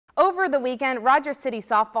Over the weekend, Rogers City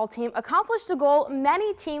softball team accomplished a goal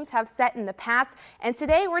many teams have set in the past, and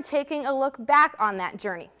today we're taking a look back on that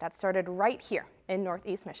journey that started right here in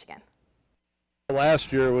Northeast Michigan.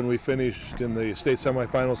 Last year when we finished in the state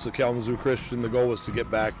semifinals to Kalamazoo Christian, the goal was to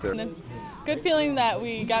get back there. And it's a good feeling that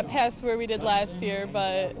we got past where we did last year,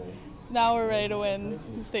 but now we're ready to win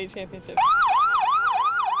the state championship.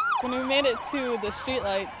 When we made it to the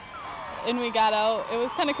streetlights and we got out, it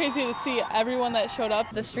was kind of crazy to see everyone that showed up.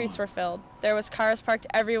 The streets were filled. There was cars parked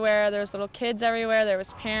everywhere, there was little kids everywhere, there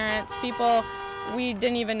was parents, people we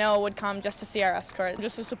didn't even know would come just to see our escort.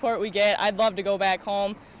 Just the support we get, I'd love to go back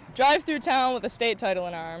home, drive through town with a state title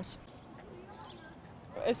in our arms.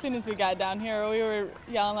 As soon as we got down here, we were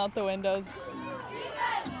yelling out the windows.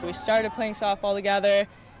 We started playing softball together,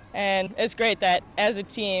 and it's great that as a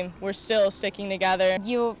team we're still sticking together.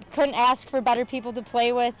 You couldn't ask for better people to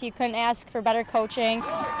play with, you couldn't ask for better coaching.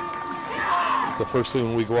 The first thing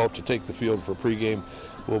when we go out to take the field for pregame,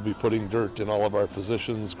 we'll be putting dirt in all of our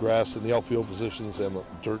positions, grass in the outfield positions, and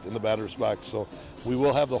dirt in the batter's box. So we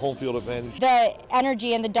will have the home field advantage. The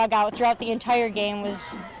energy in the dugout throughout the entire game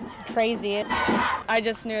was crazy. I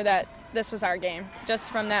just knew that this was our game.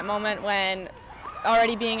 Just from that moment when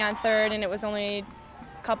already being on third and it was only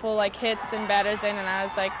a couple hits and batters in, and I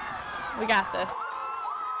was like, we got this.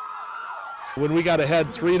 When we got ahead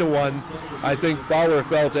 3-1, I think Fowler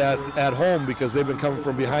felt at home because they've been coming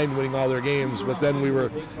from behind winning all their games, but then we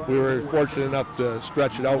were fortunate enough to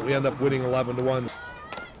stretch it out. We ended up winning 11-1.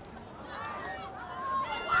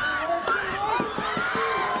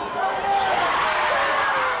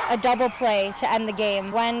 A double play to end the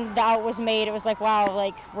game. When the out was made, it was like,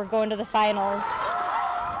 wow, we're going to the finals.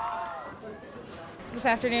 This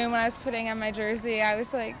afternoon when I was putting on my jersey, I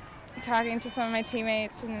was talking to some of my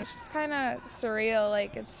teammates, and it's just kind of surreal.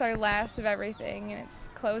 It's our last of everything, and it's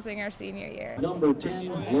closing our senior year. Number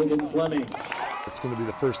 10, Logan Fleming. It's going to be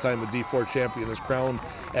the first time a D4 champion is crowned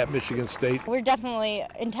at Michigan State. We're definitely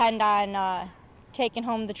intend on taking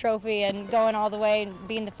home the trophy and going all the way and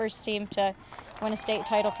being the first team to win a state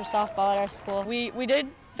title for softball at our school. We did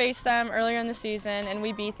face them earlier in the season, and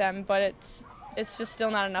we beat them, but it's just still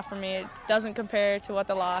not enough for me. It doesn't compare to what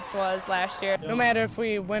the loss was last year. No matter if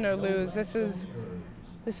we win or lose, this is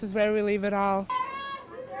where we leave it all.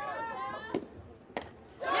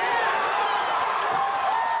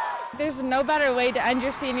 There's no better way to end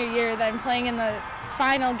your senior year than playing in the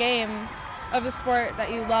final game of a sport that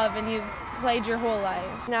you love and you've played your whole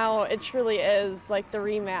life. Now it truly is the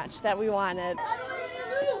rematch that we wanted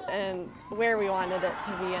and where we wanted it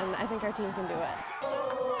to be, and I think our team can do it.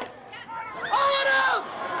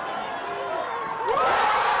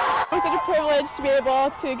 It was such a privilege to be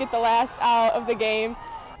able to get the last out of the game,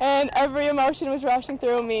 and every emotion was rushing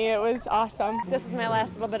through me. It was awesome. This is my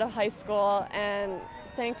last little bit of high school, and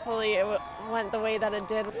thankfully it went the way that it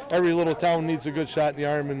did. Every little town needs a good shot in the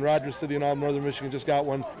arm, and Rogers City and all of Northern Michigan just got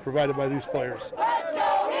one provided by these players.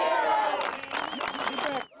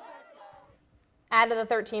 Out of the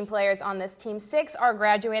 13 players on this team, 6 are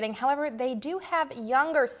graduating. However, they do have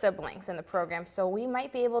younger siblings in the program, so we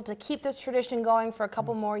might be able to keep this tradition going for a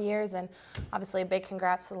couple more years. And obviously a big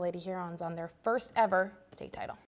congrats to the Lady Hurons on their first ever state title.